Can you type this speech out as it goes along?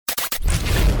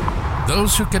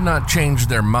Those who cannot change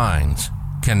their minds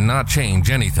cannot change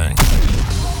anything.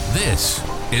 This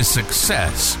is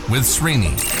Success with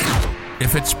Srini.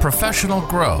 If it's professional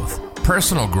growth,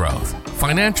 personal growth,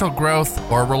 financial growth,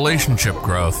 or relationship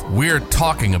growth, we're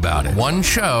talking about it. One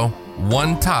show,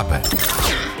 one topic.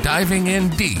 Diving in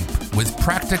deep with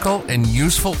practical and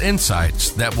useful insights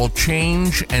that will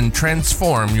change and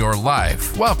transform your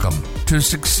life. Welcome to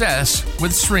Success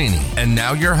with Srini. And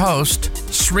now your host,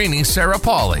 Srini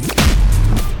Sarapalli.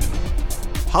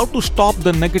 How to stop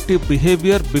the negative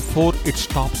behavior before it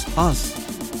stops us.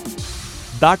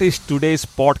 That is today's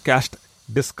podcast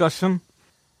discussion.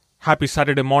 Happy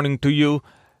Saturday morning to you.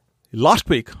 Last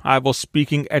week, I was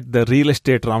speaking at the Real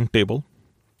Estate Roundtable,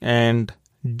 and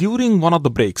during one of the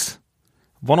breaks,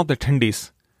 one of the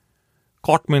attendees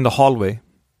caught me in the hallway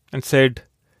and said,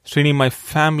 Srini, my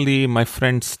family, my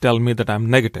friends tell me that I'm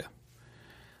negative.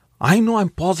 I know I'm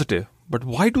positive, but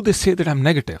why do they say that I'm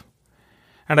negative?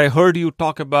 And I heard you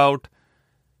talk about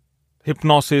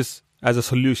hypnosis as a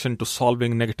solution to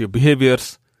solving negative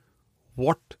behaviors.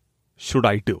 What should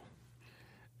I do?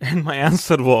 And my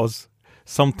answer was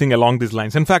something along these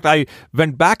lines. In fact, I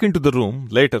went back into the room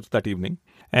later that evening,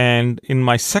 and in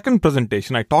my second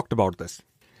presentation, I talked about this.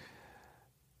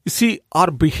 You see,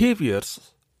 our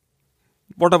behaviors,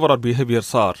 whatever our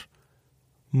behaviors are,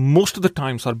 most of the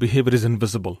times our behavior is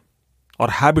invisible.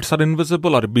 Our habits are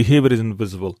invisible, our behavior is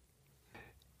invisible.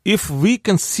 If we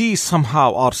can see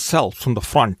somehow ourselves from the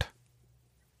front,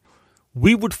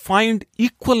 we would find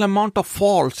equal amount of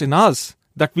faults in us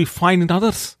that we find in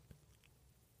others.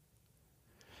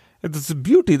 This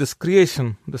beauty, this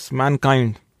creation, this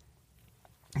mankind,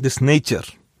 this nature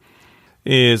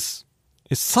is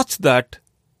such that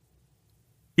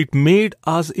it made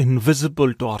us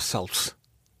invisible to ourselves.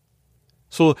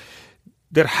 So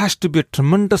there has to be a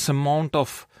tremendous amount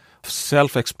of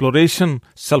self-exploration,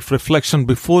 self-reflection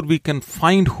before we can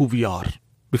find who we are,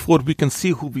 before we can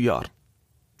see who we are.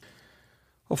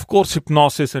 Of course,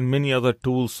 hypnosis and many other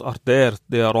tools are there.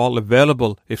 They are all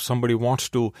available if somebody wants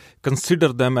to consider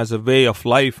them as a way of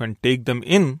life and take them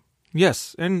in.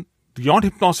 Yes, and beyond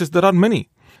hypnosis, there are many.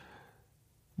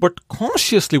 But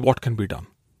consciously, what can be done?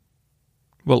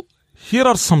 Well, here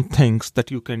are some things that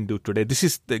you can do today. This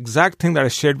is the exact thing that I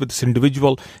shared with this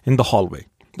individual in the hallway.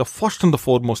 The first and the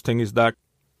foremost thing is that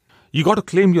you got to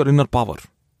claim your inner power.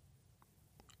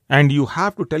 And you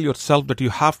have to tell yourself that you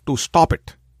have to stop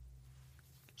it.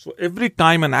 So every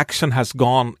time an action has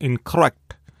gone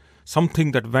incorrect,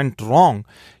 something that went wrong,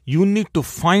 you need to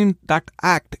find that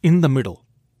act in the middle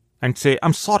and say,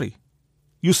 I'm sorry.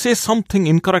 You say something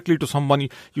incorrectly to someone,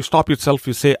 you stop yourself,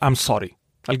 you say, I'm sorry.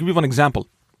 I'll give you one example.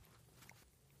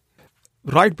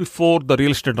 Right before the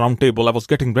Real Estate Roundtable, I was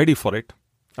getting ready for it.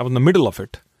 I was in the middle of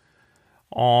it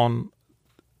on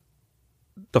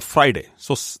the Friday.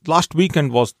 So last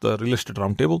weekend was the Real Estate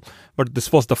Roundtable, but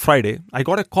this was the Friday. I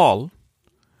got a call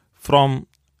from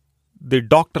the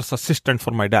doctor's assistant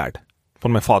for my dad, for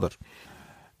my father.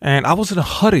 And I was in a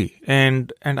hurry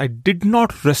and I did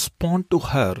not respond to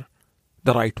her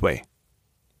the right way.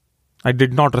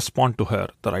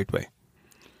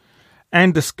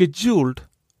 And they scheduled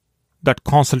that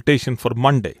consultation for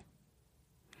Monday.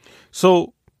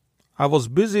 So I was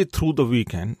busy through the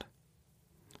weekend,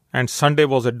 and Sunday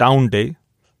was a down day.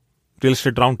 Real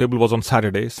Estate Roundtable was on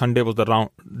Saturday. Sunday was the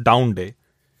down day.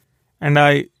 And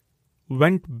I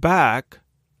went back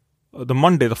the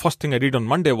Monday. The first thing I did on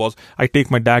Monday was I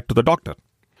take my dad to the doctor.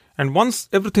 And once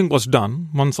everything was done,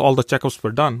 once all the checkups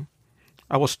were done,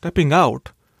 I was stepping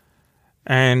out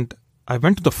and I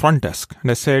went to the front desk and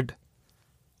I said,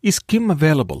 is Kim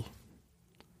available?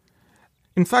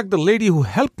 In fact, the lady who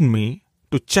helped me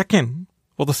to check in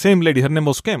was the same lady. Her name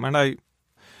was Kim. And I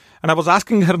was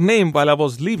asking her name while I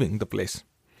was leaving the place.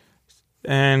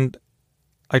 And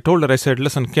I told her, I said,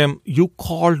 listen, Kim, you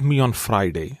called me on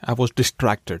Friday. I was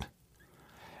distracted.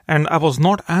 And I was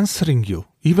not answering you,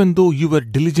 even though you were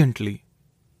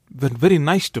very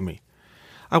nice to me.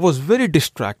 I was very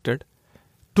distracted.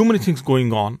 Too many things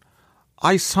going on.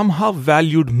 I somehow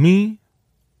valued me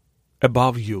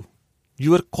above you.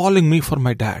 You were calling me for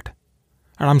my dad.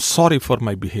 And I'm sorry for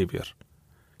my behavior.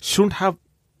 Shouldn't have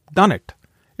done it.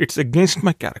 It's against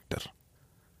my character.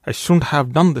 I shouldn't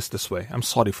have done this way. I'm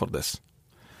sorry for this.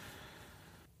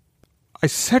 I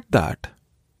said that,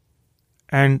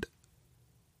 and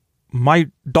my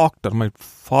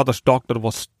father's doctor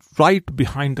was right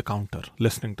behind the counter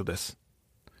listening to this.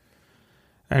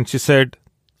 And she said,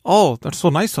 oh, that's so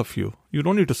nice of you. You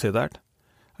don't need to say that.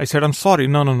 I said, I'm sorry.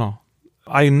 No.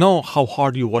 I know how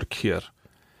hard you work here.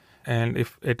 And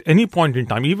if at any point in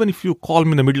time, even if you call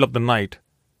me in the middle of the night,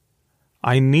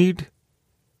 I need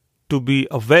to be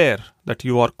aware that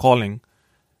you are calling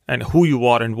and who you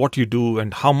are and what you do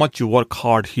and how much you work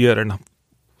hard here, and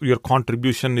your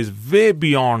contribution is way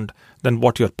beyond than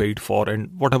what you're paid for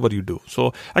and whatever you do.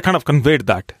 So I kind of conveyed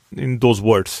that in those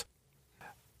words.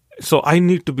 So I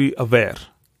need to be aware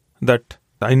that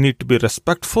I need to be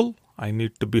respectful, I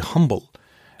need to be humble.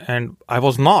 And I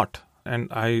was not, and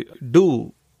I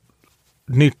do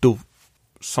need to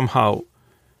somehow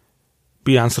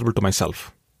be answerable to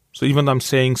myself. So even though I'm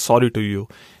saying sorry to you,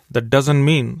 that doesn't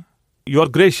mean you are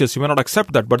gracious, you may not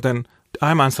accept that, but then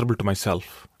I'm answerable to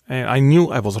myself. And I knew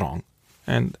I was wrong.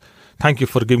 And thank you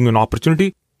for giving me an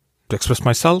opportunity to express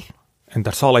myself. And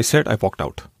that's all I said. I walked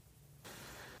out.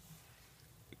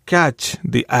 Catch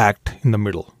the act in the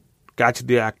middle. Catch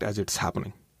the act as it's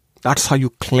happening. That's how you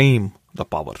claim the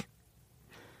power.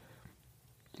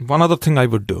 One other thing I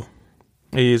would do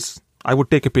is I would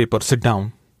take a paper, sit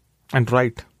down, and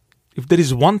write. If there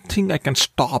is one thing I can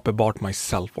stop about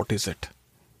myself, what is it?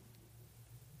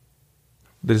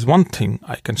 There is one thing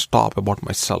I can stop about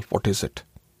myself, what is it?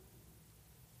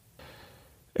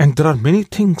 And there are many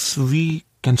things we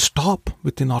can stop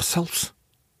within ourselves,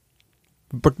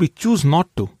 but we choose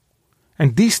not to.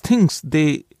 And these things,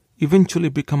 they eventually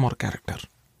become our character.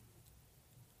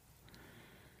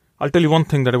 I'll tell you one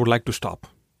thing that I would like to stop.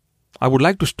 I would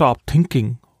like to stop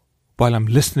thinking while I'm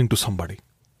listening to somebody.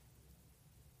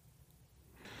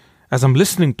 As I'm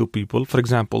listening to people, for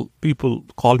example, people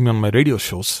call me on my radio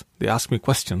shows, they ask me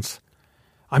questions.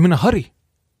 I'm in a hurry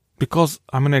because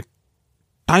I'm in a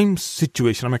time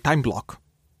situation, I'm a time block.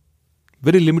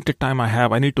 Very limited time I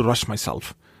have, I need to rush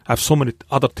myself. I have so many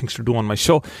other things to do on my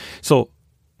show, so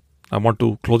I want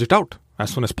to close it out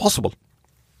as soon as possible.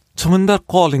 So when they're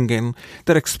calling in,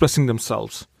 they're expressing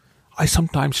themselves, I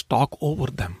sometimes talk over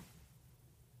them.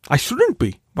 I shouldn't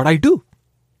be, but I do.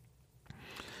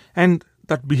 And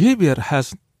that behavior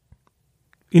has,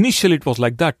 initially it was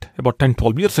like that about 10,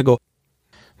 12 years ago.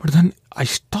 But then I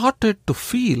started to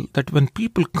feel that when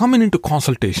people come into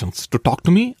consultations to talk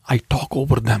to me, I talk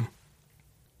over them.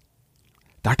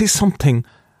 That is something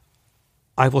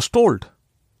I was told.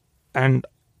 And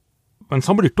when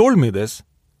somebody told me this,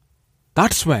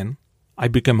 that's when I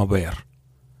became aware.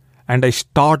 And I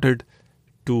started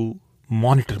to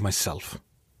monitor myself.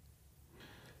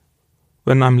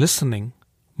 When I'm listening,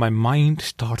 my mind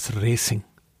starts racing.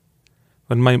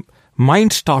 When my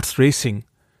mind starts racing,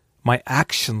 my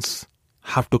actions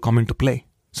have to come into play.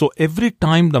 So every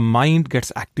time the mind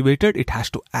gets activated, it has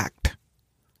to act.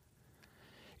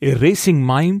 A racing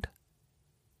mind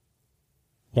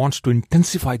wants to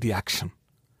intensify the action.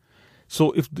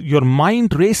 So if your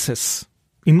mind races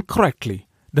incorrectly,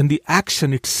 then the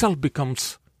action itself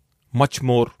becomes much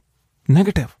more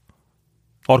negative,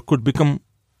 or could become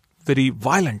very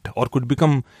violent, or could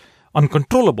become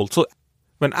uncontrollable. So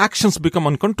when actions become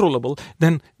uncontrollable,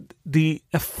 then the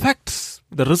effects,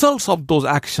 the results of those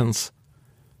actions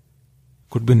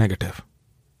could be negative.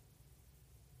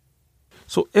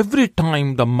 So every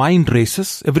time the mind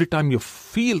races, every time you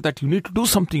feel that you need to do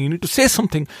something, you need to say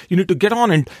something, you need to get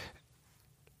on and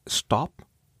stop,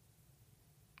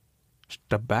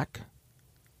 step back,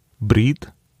 breathe,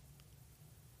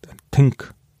 then think.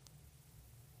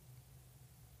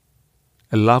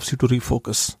 Allows you to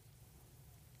refocus.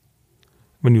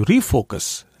 When you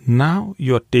refocus, now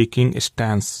you are taking a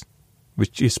stance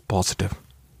which is positive,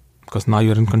 because now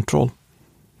you're in control.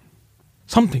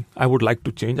 Something I would like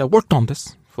to change. I worked on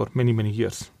this for many, many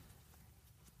years.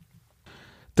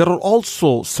 There are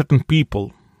also certain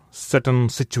people, certain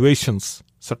situations,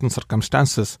 certain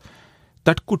circumstances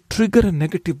that could trigger a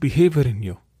negative behavior in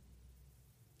you.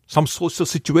 Some social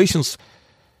situations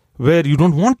where you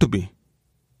don't want to be.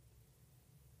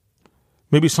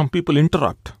 Maybe some people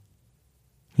interrupt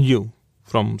you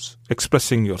from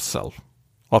expressing yourself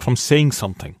or from saying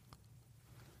something.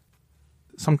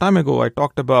 Some time ago, I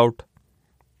talked about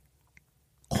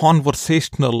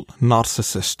conversational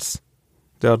narcissists.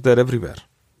 They are there everywhere.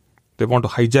 They want to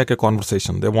hijack a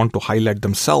conversation. They want to highlight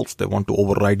themselves. They want to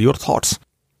override your thoughts.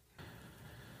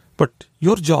 But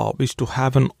your job is to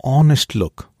have an honest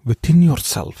look within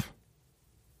yourself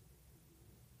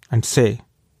and say,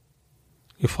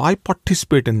 if I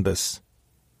participate in this,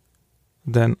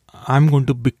 then I'm going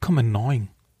to become annoying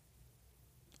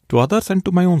to others and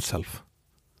to my own self.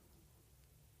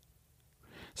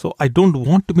 So I don't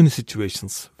want to be in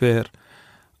situations where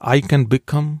I can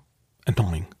become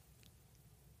annoying.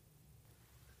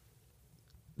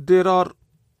 There are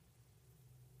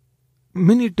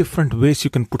many different ways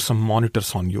you can put some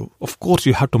monitors on you. Of course,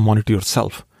 you have to monitor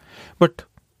yourself. But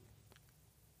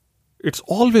it's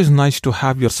always nice to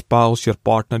have your spouse, your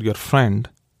partner, your friend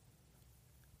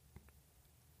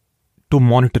to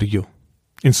monitor you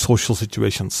in social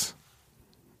situations.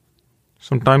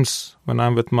 Sometimes when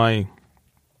I'm with my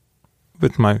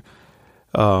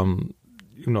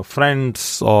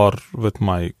friends or with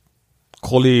my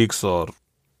colleagues, or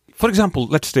for example,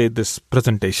 let's say this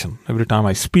presentation. Every time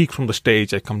I speak from the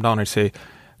stage, I come down and say,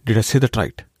 did I say that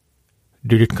right?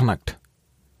 Did it connect?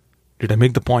 Did I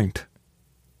make the point?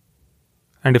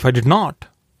 And if I did not,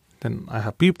 then I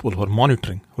have people who are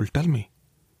monitoring, who will tell me.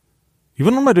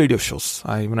 Even on my radio shows,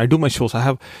 when I do my shows, I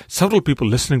have several people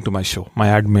listening to my show. My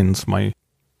admins, my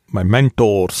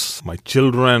mentors, my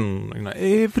children,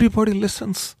 everybody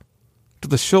listens to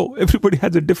the show. Everybody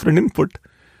has a different input,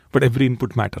 but every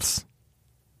input matters.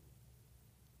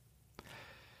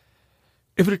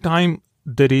 Every time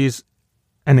there is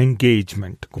an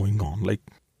engagement going on, like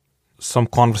some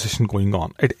conversation going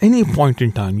on, at any point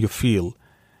in time you feel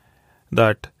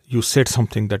that you said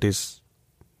something that is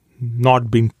not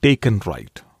being taken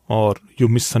right, or you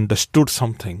misunderstood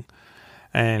something,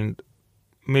 and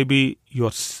maybe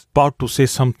you're about to say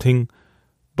something,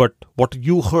 but what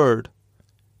you heard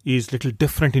is a little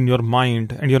different in your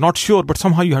mind, and you're not sure, but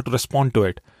somehow you have to respond to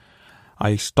it.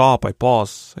 I stop, I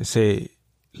pause, I say,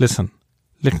 listen,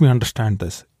 let me understand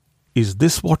this. Is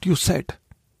this what you said?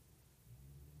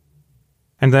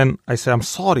 And then I say, I'm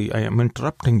sorry, I am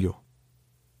interrupting you.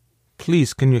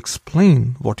 Please, can you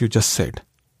explain what you just said?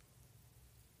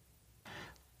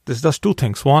 This does two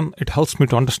things. One, it helps me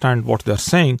to understand what they're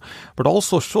saying, but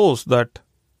also shows that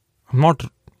I'm not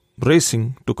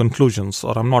racing to conclusions,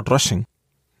 or I'm not rushing.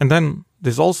 And then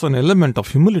there's also an element of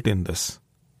humility in this.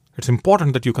 It's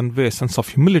important that you convey a sense of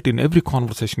humility in every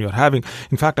conversation you're having.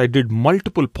 In fact, I did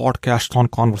multiple podcasts on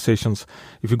conversations.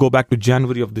 If you go back to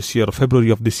January of this year or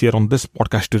February of this year on this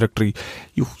podcast directory,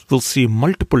 you will see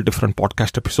multiple different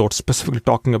podcast episodes specifically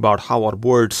talking about how our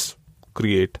words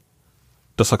create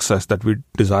the success that we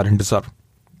desire and deserve.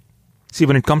 See,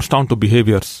 when it comes down to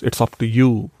behaviors, it's up to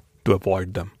you to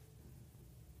avoid them.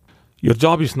 Your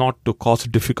job is not to cause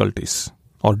difficulties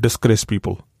or discourage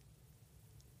people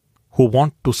who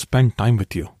want to spend time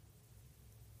with you.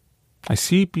 I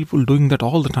see people doing that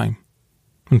all the time.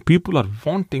 When people are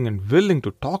wanting and willing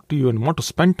to talk to you and want to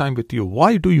spend time with you,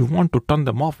 why do you want to turn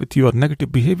them off with your negative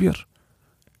behavior?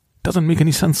 Doesn't make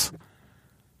any sense.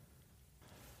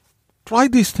 Try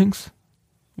these things,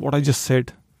 what I just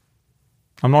said.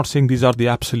 I'm not saying these are the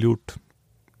absolute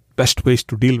best ways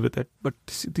to deal with it, but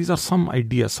these are some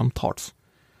ideas, some thoughts.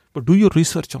 But do your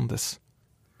research on this.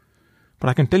 But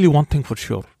I can tell you one thing for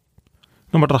sure.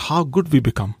 No matter how good we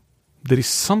become, there is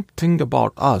something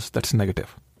about us that's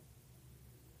negative.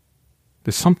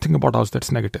 There's something about us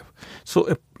that's negative. So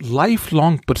a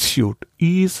lifelong pursuit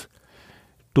is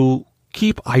to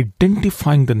keep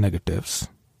identifying the negatives.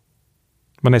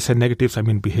 When I say negatives, I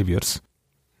mean behaviors.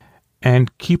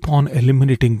 And keep on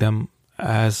eliminating them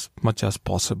as much as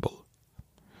possible.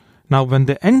 Now, when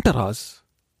they enter us,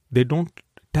 they don't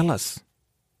tell us.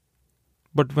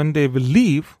 But when they will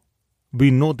leave, we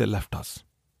know they left us.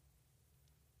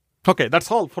 Okay,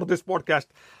 that's all for this podcast.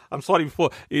 I'm sorry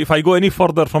if I go any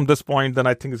further from this point, then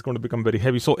I think it's going to become very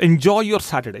heavy. So enjoy your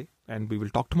Saturday, and we will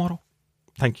talk tomorrow.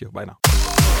 Thank you. Bye now.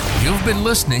 You've been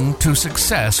listening to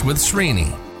Success with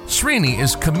Srini. Srini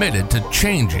is committed to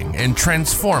changing and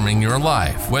transforming your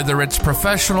life, whether it's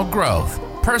professional growth,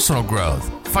 personal growth,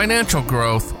 financial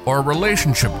growth, or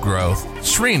relationship growth.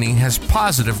 Srini has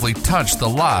positively touched the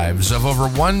lives of over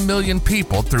 1 million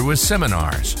people through his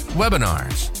seminars,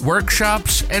 webinars,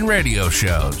 workshops, and radio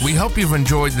shows. We hope you've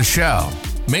enjoyed the show.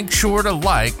 Make sure to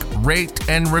like, rate,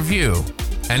 and review.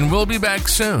 And we'll be back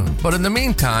soon. But in the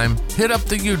meantime, hit up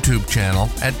the YouTube channel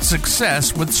at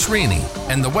Success with Srini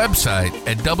and the website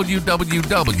at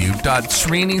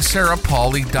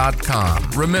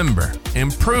www.srinisarapalli.com. Remember,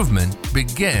 improvement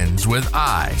begins with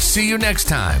I. See you next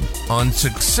time on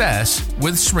Success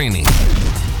with Srini.